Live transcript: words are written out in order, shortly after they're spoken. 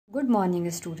Good morning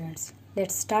students.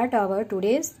 Let's start our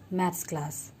today's maths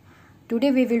class. Today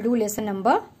we will do lesson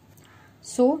number.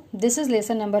 So this is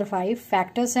lesson number 5,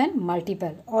 factors and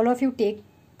multiple. All of you take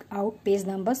out page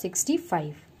number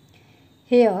 65.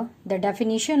 Here the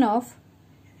definition of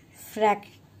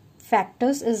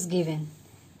factors is given.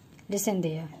 Listen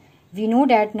there. We know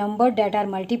that numbers that are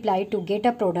multiplied to get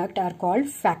a product are called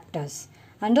factors.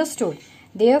 Understood?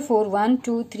 Therefore 1,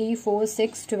 2, 3, 4,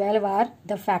 6, 12 are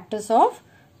the factors of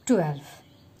 12.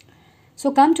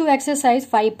 So come to exercise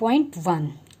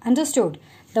 5.1. Understood?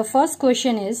 The first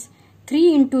question is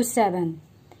 3 into 7.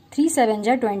 3 7s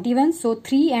are 21. So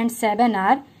 3 and 7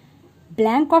 are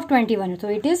blank of 21. So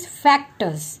it is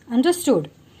factors.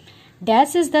 Understood?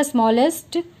 Dash is the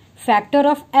smallest factor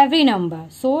of every number.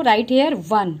 So write here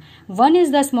 1. 1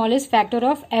 is the smallest factor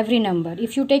of every number.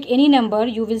 If you take any number,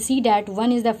 you will see that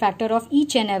 1 is the factor of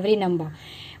each and every number,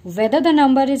 whether the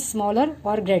number is smaller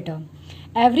or greater.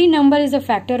 Every number is a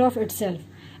factor of itself.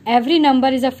 Every number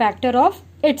is a factor of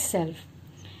itself.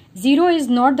 0 is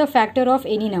not the factor of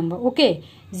any number. Okay.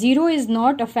 0 is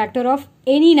not a factor of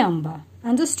any number.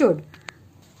 Understood?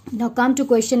 Now come to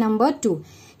question number 2.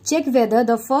 Check whether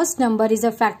the first number is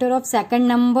a factor of second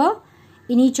number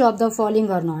in each of the following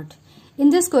or not. In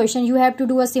this question, you have to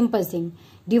do a simple thing.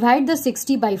 Divide the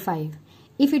 60 by 5.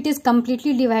 If it is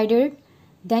completely divided,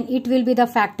 then it will be the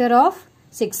factor of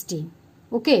 60.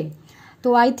 Okay.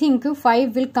 So I think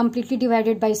 5 will completely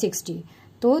divided by 60.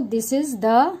 So this is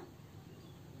the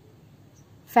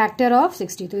factor of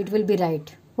 60. So it will be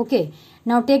right. Okay.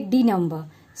 Now take D number.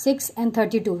 6 and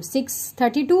 32.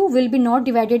 32 will be not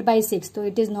divided by 6. So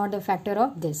it is not the factor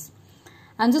of this.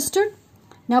 Understood?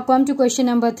 Now come to question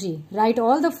number 3. Write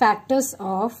all the factors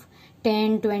of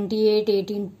 10, 28,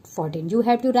 18, 14. You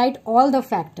have to write all the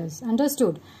factors.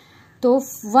 Understood? So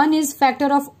 1 is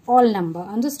factor of all number.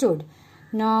 Understood?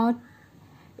 Now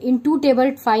in 2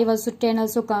 table 5 also 10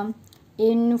 also come.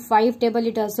 In 5 table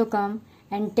it also come.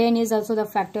 And 10 is also the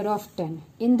factor of 10.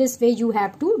 In this way you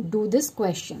have to do these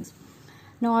questions.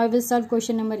 Now I will solve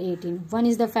question number 18. 1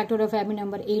 is the factor of every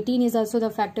number. 18 is also the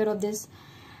factor of this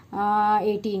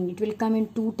 18. It will come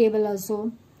in 2 table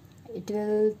also. It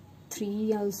will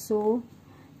 3 also.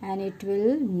 And it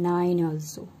will 9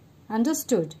 also.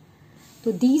 Understood?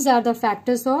 So these are the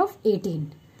factors of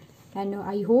 18. And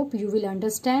I hope you will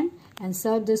understand and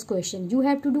solve this question. You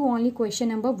have to do only question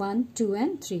number 1, 2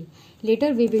 and 3.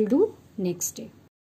 Later we will do next day.